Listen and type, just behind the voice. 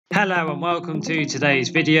Hello and welcome to today's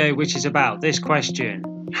video, which is about this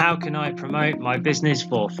question: how can I promote my business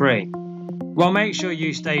for free? Well, make sure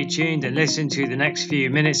you stay tuned and listen to the next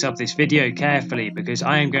few minutes of this video carefully, because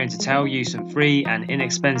I am going to tell you some free and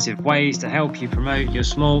inexpensive ways to help you promote your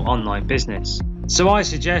small online business. So I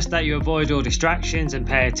suggest that you avoid all distractions and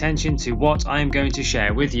pay attention to what I am going to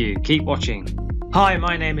share with you. Keep watching. Hi,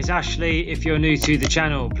 my name is Ashley. If you're new to the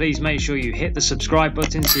channel, please make sure you hit the subscribe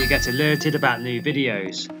button so you get alerted about new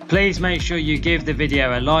videos. Please make sure you give the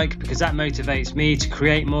video a like, because that motivates me to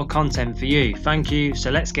create more content for you. Thank you.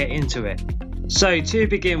 So let's get into it. So to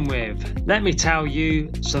begin with, let me tell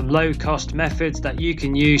you some low-cost methods that you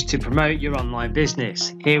can use to promote your online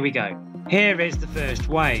business. Here we go. Here is the first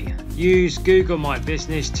way. Use Google My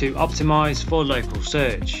Business to optimize for local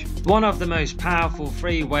search. One of the most powerful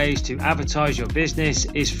free ways to advertise your business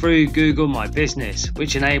is through Google My Business,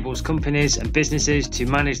 which enables companies and businesses to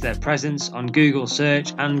manage their presence on Google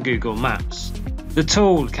Search and Google Maps. The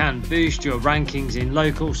tool can boost your rankings in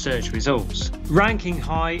local search results. Ranking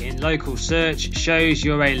high in local search shows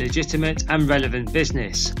you're a legitimate and relevant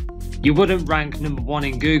business. You wouldn't rank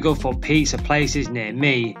 #1 in Google for pizza places near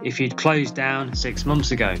me if you'd closed down 6 months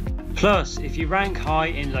ago. Plus, if you rank high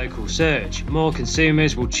in local search, more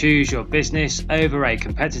consumers will choose your business over a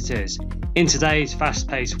competitor's. In today's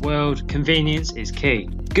fast-paced world, convenience is key.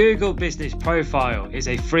 Google Business Profile is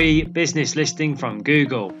a free business listing from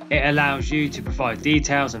Google. It allows you to provide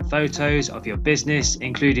details and photos of your business,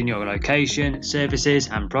 including your location, services,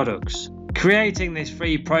 and products. Creating this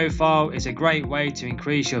free profile is a great way to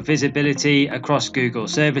increase your visibility across Google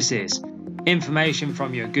services. Information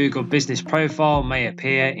from your Google Business Profile may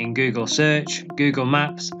appear in Google Search, Google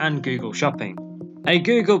Maps, and Google Shopping. A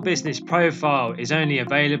Google Business Profile is only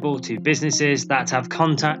available to businesses that have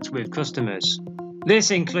contact with customers.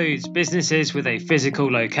 This includes businesses with a physical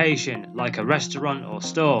location, like a restaurant or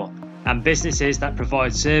store, and businesses that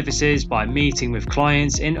provide services by meeting with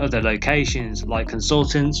clients in other locations, like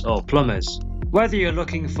consultants or plumbers. Whether you're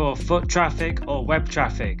looking for foot traffic or web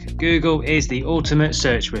traffic, Google is the ultimate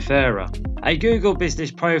search referrer. A Google Business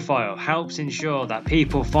Profile helps ensure that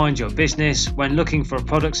people find your business when looking for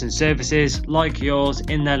products and services like yours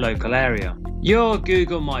in their local area. Your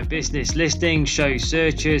Google My Business listing shows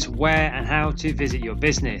searchers where and how to visit your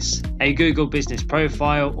business. A Google Business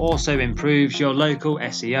Profile also improves your local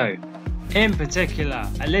SEO. In particular,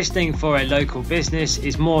 a listing for a local business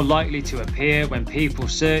is more likely to appear when people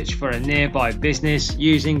search for a nearby business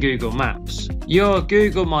using Google Maps. Your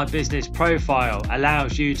Google My Business Profile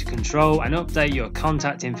allows you to control and update your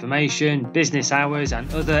contact information, business hours, and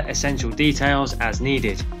other essential details as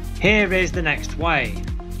needed. Here is the next way.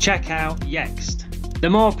 Check out Yext. The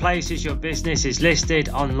more places your business is listed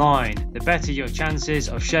online, the better your chances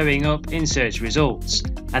of showing up in search results,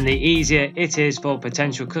 and the easier it is for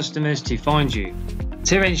potential customers to find you.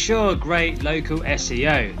 To ensure great local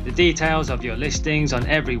SEO, the details of your listings on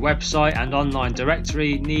every website and online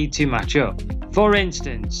directory need to match up. For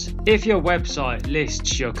instance, if your website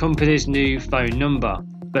lists your company's new phone number,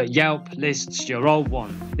 but Yelp lists your old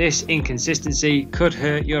one, this inconsistency could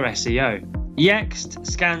hurt your SEO. Yext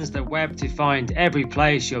scans the web to find every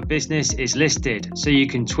place your business is listed, so you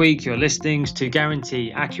can tweak your listings to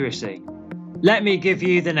guarantee accuracy. Let me give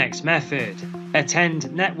you the next method. Attend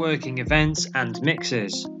networking events and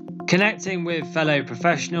mixers. Connecting with fellow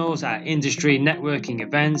professionals at industry networking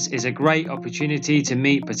events is a great opportunity to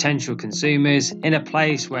meet potential consumers in a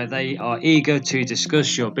place where they are eager to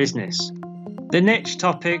discuss your business. The niche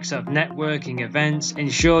topics of networking events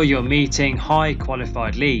ensure you're meeting high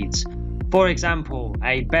qualified leads. For example,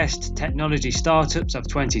 a Best Technology Startups of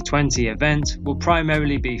 2020 event will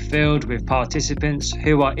primarily be filled with participants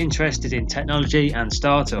who are interested in technology and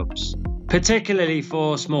startups. Particularly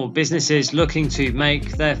for small businesses looking to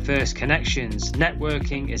make their first connections,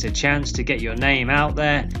 networking is a chance to get your name out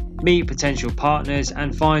there, meet potential partners,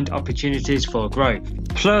 and find opportunities for growth.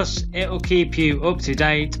 Plus, it'll keep you up to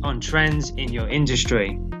date on trends in your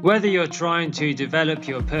industry. Whether you're trying to develop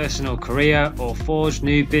your personal career or forge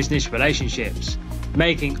new business relationships,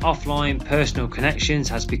 making offline personal connections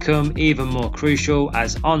has become even more crucial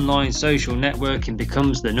as online social networking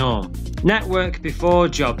becomes the norm. Network before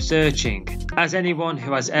job searching. As anyone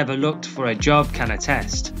who has ever looked for a job can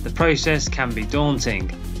attest, the process can be daunting.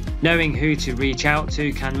 Knowing who to reach out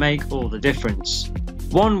to can make all the difference.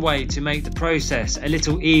 One way to make the process a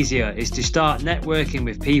little easier is to start networking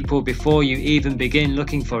with people before you even begin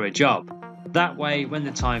looking for a job. That way, when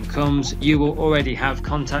the time comes, you will already have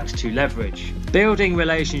contacts to leverage. Building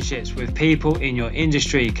relationships with people in your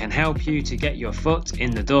industry can help you to get your foot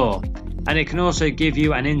in the door. and it can also give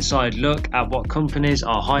you an inside look at what companies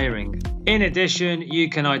are hiring. In addition, you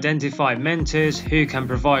can identify mentors who can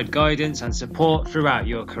provide guidance and support throughout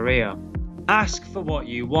your career. Ask for what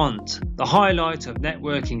you want. The highlight of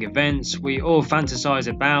networking events we all fantasize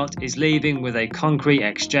about is leaving with a concrete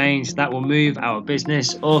exchange that will move our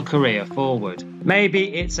business or career forward.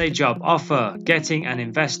 Maybe it's a job offer, getting an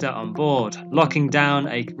investor on board, locking down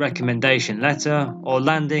a recommendation letter, or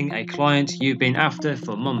landing a client you've been after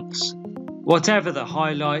for months. Whatever the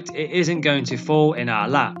highlight, it isn't going to fall in our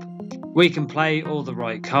lap. We can play all the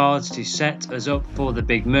right cards to set us up for the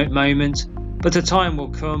big moment, but a time will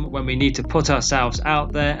come when we need to put ourselves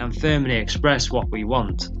out there and firmly express what we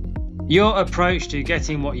want. Your approach to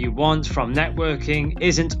getting what you want from networking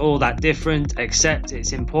isn't all that different, except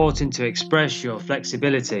it's important to express your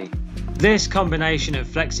flexibility. This combination of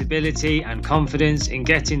flexibility and confidence in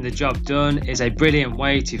getting the job done is a brilliant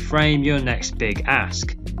way to frame your next big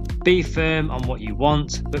ask. Be firm on what you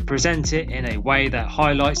want, but present it in a way that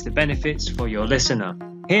highlights the benefits for your listener.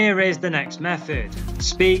 Here is the next method.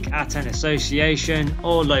 Speak at an association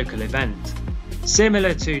or local event.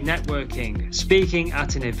 Similar to networking, speaking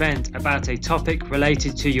at an event about a topic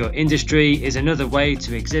related to your industry is another way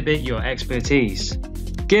to exhibit your expertise.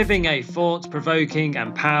 Giving a thought-provoking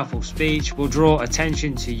and powerful speech will draw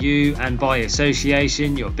attention to you and by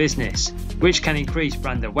association your business, which can increase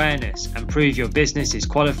brand awareness and prove your business is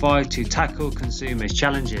qualified to tackle consumers'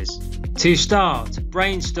 challenges. To start,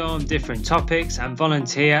 brainstorm different topics and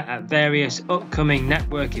volunteer at various upcoming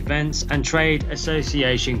network events and trade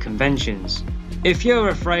association conventions. If you're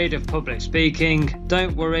afraid of public speaking,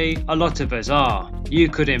 don't worry, a lot of us are. You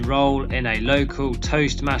could enroll in a local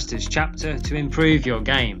Toastmasters chapter to improve your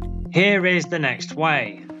game. Here is the next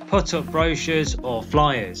way. Put up brochures or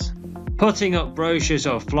flyers. Putting up brochures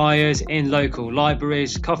or flyers in local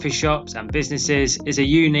libraries, coffee shops and businesses is a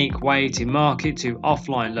unique way to market to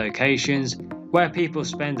offline locations where people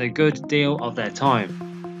spend a good deal of their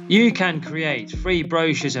time. You can create free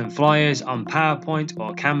brochures and flyers on PowerPoint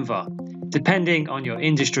or Canva. Depending on your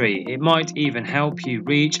industry, it might even help you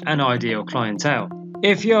reach an ideal clientele.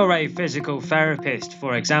 If you're a physical therapist,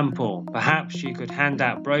 for example, perhaps you could hand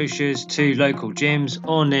out brochures to local gyms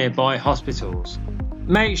or nearby hospitals.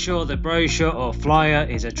 Make sure the brochure or flyer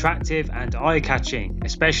is attractive and eye-catching,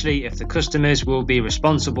 especially if the customers will be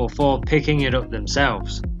responsible for picking it up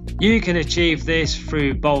themselves. You can achieve this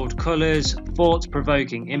through bold colours,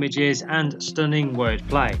 thought-provoking images and stunning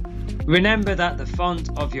wordplay. Remember that the font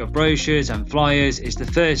of your brochures and flyers is the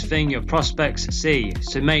first thing your prospects see,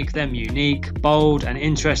 so make them unique, bold and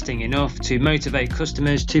interesting enough to motivate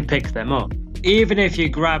customers to pick them up. Even if you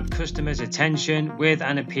grab customers' attention with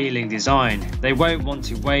an appealing design, they won't want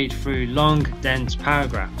to wade through long, dense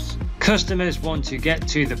paragraphs. Customers want to get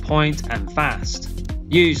to the point and fast.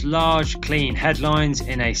 Use large, clean headlines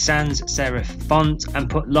in a sans serif font and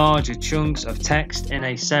put larger chunks of text in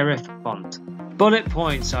a serif font. Bullet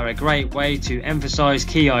points are a great way to emphasize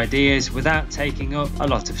key ideas without taking up a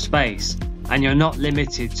lot of space, and you're not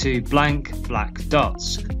limited to blank black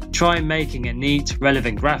dots. Try making a neat,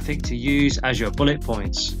 relevant graphic to use as your bullet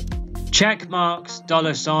points. Check marks,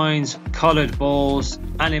 dollar signs, coloured balls,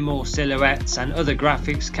 animal silhouettes and other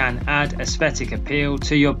graphics can add aesthetic appeal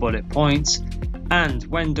to your bullet points, and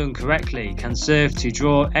when done correctly can serve to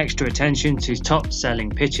draw extra attention to top-selling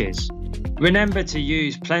pitches. Remember to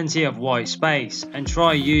use plenty of white space and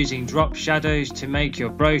try using drop shadows to make your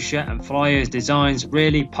brochure and flyers designs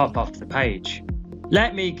really pop off the page.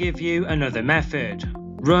 Let me give you another method.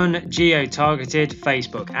 Run geo-targeted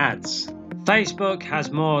Facebook ads. Facebook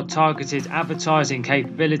has more targeted advertising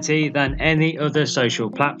capability than any other social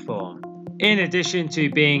platform. In addition to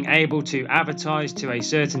being able to advertise to a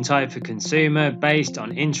certain type of consumer based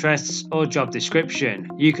on interests or job description,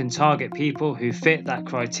 you can target people who fit that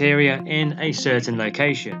criteria in a certain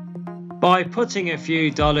location. By putting a few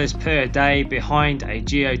dollars per day behind a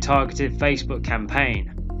geo-targeted Facebook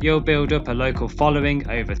campaign, you'll build up a local following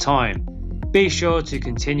over time. Be sure to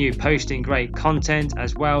continue posting great content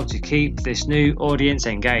as well to keep this new audience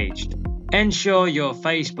engaged. Ensure your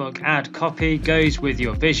Facebook ad copy goes with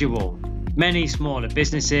your visual. Many smaller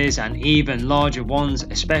businesses and even larger ones,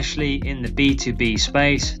 especially in the B2B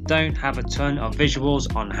space, don't have a ton of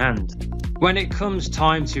visuals on hand. When it comes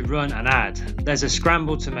time to run an ad, there's a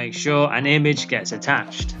scramble to make sure an image gets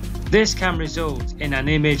attached. This can result in an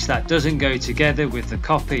image that doesn't go together with the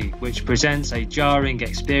copy, which presents a jarring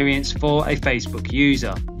experience for a Facebook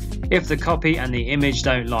user. If the copy and the image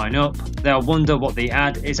don't line up, they'll wonder what the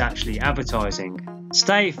ad is actually advertising.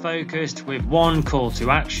 Stay focused with one call to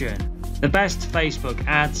action. The best Facebook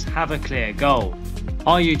ads have a clear goal.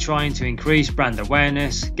 Are you trying to increase brand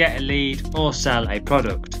awareness, get a lead, or sell a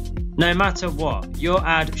product? No matter what, your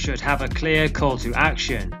ad should have a clear call to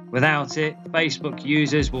action. Without it, Facebook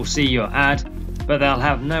users will see your ad, but they'll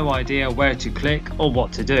have no idea where to click or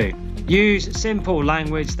what to do. Use simple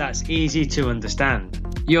language that's easy to understand.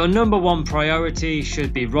 Your number one priority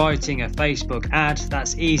should be writing a Facebook ad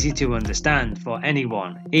that's easy to understand for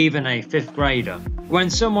anyone, even a 5th grader. When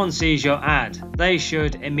someone sees your ad, they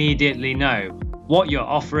should immediately know what you're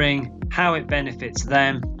offering, how it benefits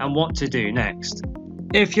them, and what to do next.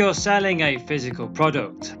 If you're selling a physical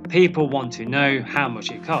product, people want to know how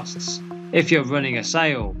much it costs. If you're running a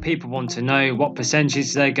sale, people want to know what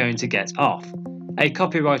percentage they're going to get off. A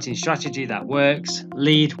copywriting strategy that works,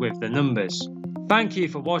 lead with the numbers. Thank you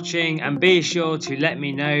for watching, and be sure to let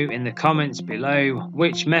me know in the comments below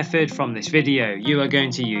which method from this video you are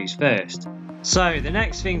going to use first. So the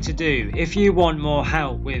next thing to do if you want more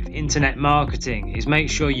help with internet marketing is make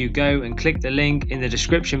sure you go and click the link in the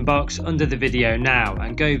description box under the video now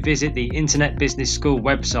and go visit the Internet Business School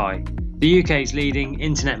website, the UK's leading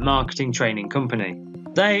internet marketing training company.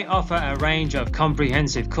 They offer a range of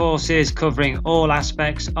comprehensive courses covering all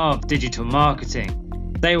aspects of digital marketing.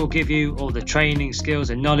 They will give you all the training,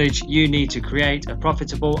 skills and knowledge you need to create a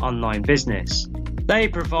profitable online business. They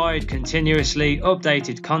provide continuously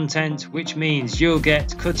updated content, which means you'll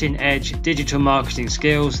get cutting-edge digital marketing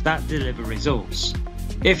skills that deliver results.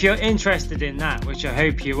 If you're interested in that, which I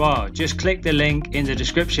hope you are, just click the link in the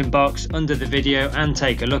description box under the video and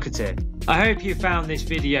take a look at it. I hope you found this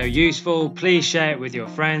video useful. Please share it with your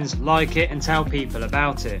friends, like it and tell people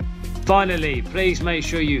about it. Finally, please make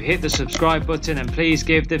sure you hit the subscribe button and please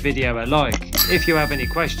give the video a like. If you have any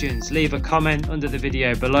questions, leave a comment under the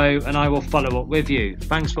video below and I will follow up with you.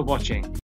 Thanks for watching.